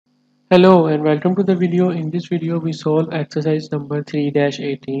Hello and welcome to the video. In this video we solve exercise number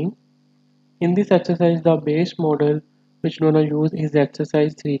 3-18. In this exercise the base model which we're going to use is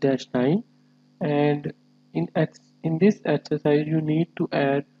exercise 3-9, and in this exercise you need to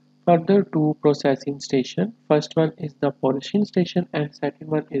add further two processing station. First one is the polishing station and second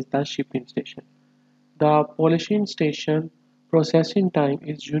one is the shipping station. The polishing station processing time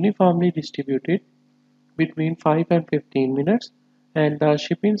is uniformly distributed between 5 and 15 minutes, and the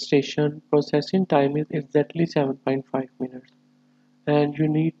shipping station processing time is exactly 7.5 minutes. And you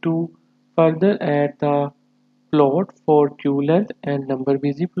need to further add the plot for queue length and number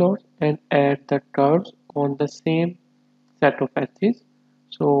busy plots and add the curves on the same set of axes.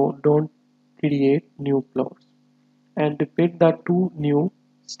 So don't create new plots and repeat the two new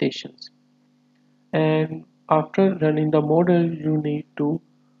stations. And after running the model, you need to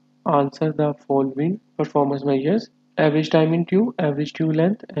answer the following performance measures: average time in queue, average queue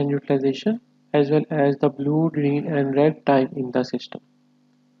length and utilization, as well as the blue, green and red time in the system.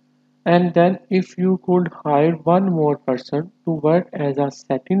 And then if you could hire one more person to work as a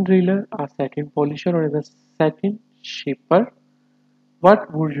satin driller, a satin polisher or as a satin shipper,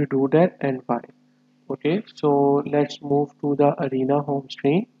 what would you do that and why? Okay, so let's move to the arena home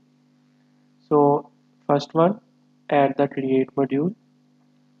screen. So first one, add the create module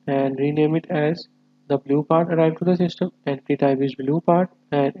and rename it as the blue part arrived to the system. Entry type is blue part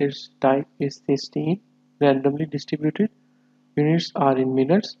and its type is 16, randomly distributed. Units are in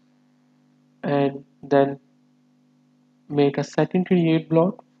minutes. And then make a second create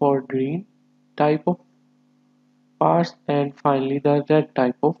block for green type of parts and finally the red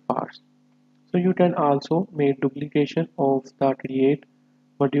type of parts. So you can also make duplication of the create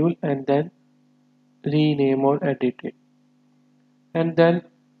module and then rename or edit it. And then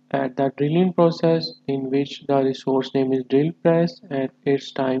add the drilling process in which the resource name is drill press and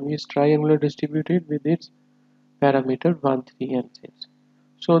its time is triangular distributed with its parameter 1, 3 and 6.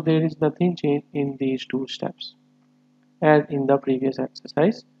 So there is nothing changed in these two steps. As in the previous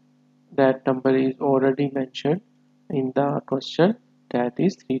exercise, that number is already mentioned in the question, that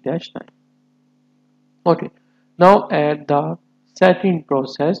is 3-9. Okay, now add the setting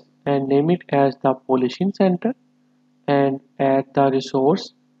process and name it as the polishing center and add the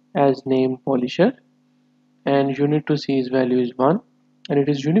resource as name polisher, and unit to see its value is 1 and it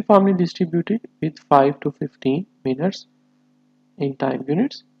is uniformly distributed with 5 to 15 minutes in time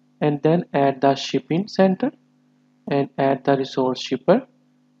units. And then add the shipping center and add the resource shipper.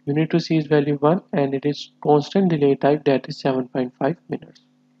 Unit to see its value 1 and it is constant delay type, that is 7.5 minutes.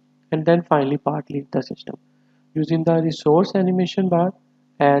 And then finally part leave the system. Using the resource animation bar,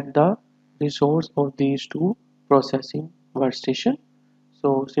 add the resource of these two processing workstation.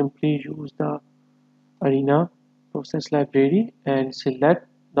 So simply use the arena process library and select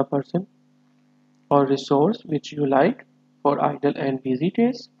the person or resource which you like for idle and busy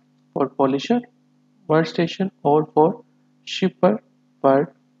case, for polisher workstation or for shipper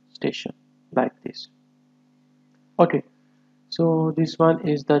workstation, like this. Okay, so this one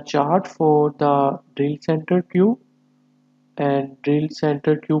is the chart for the drill center queue and drill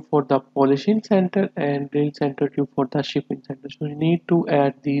center queue for the polishing center and drill center queue for the shipping center. So you need to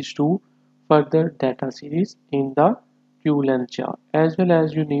add these two further data series in the queue length chart, as well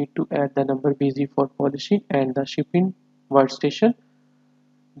as you need to add the number busy for polishing and the shipping workstation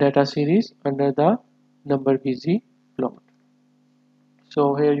data series under the number busy plot.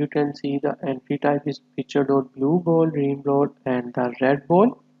 So here you can see the entry type is picture.blue ball, green ball and the red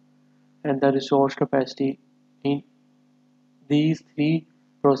ball, and the resource capacity in these three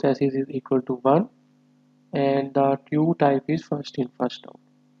processes is equal to 1, and the queue type is first in first out.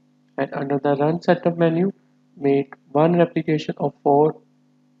 And under the run setup menu, make one replication of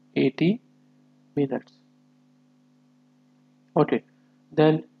 480 minutes. Okay,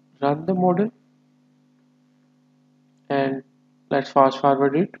 then run the model and let's fast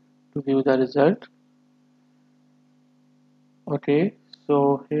forward it to view the result. Okay,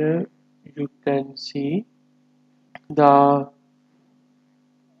 so here you can see the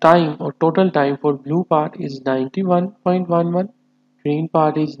time or total time for blue part is 91.11, green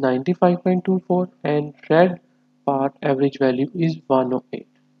part is 95.24 and red part average value is 108.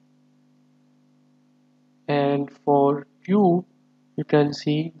 And for Q you can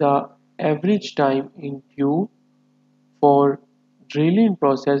see the average time in Q for drilling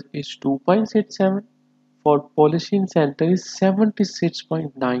process is 2.67, for polishing center is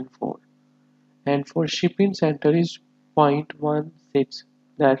 76.94 and for shipping center is 0.16,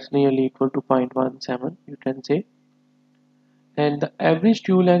 that's nearly equal to 0.17 you can say. And the average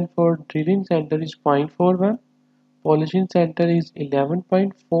queue length for drilling center is 0.41, polishing center is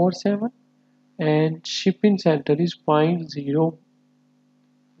 11.47 and shipping center is 0.015 or zero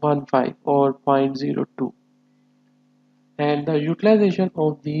point 0.02, and the utilization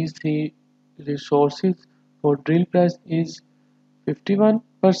of these three resources for drill press is 51%,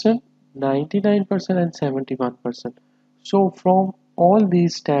 99% and 71%. So from all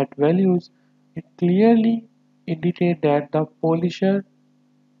these stat values, it clearly indicate that the polisher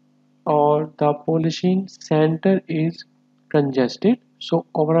or the polishing center is congested. So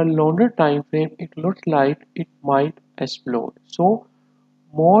over a longer time frame, it looks like it might explode. So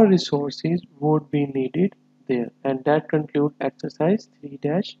more resources would be needed there. And that concludes exercise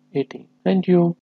 3-18. Thank you.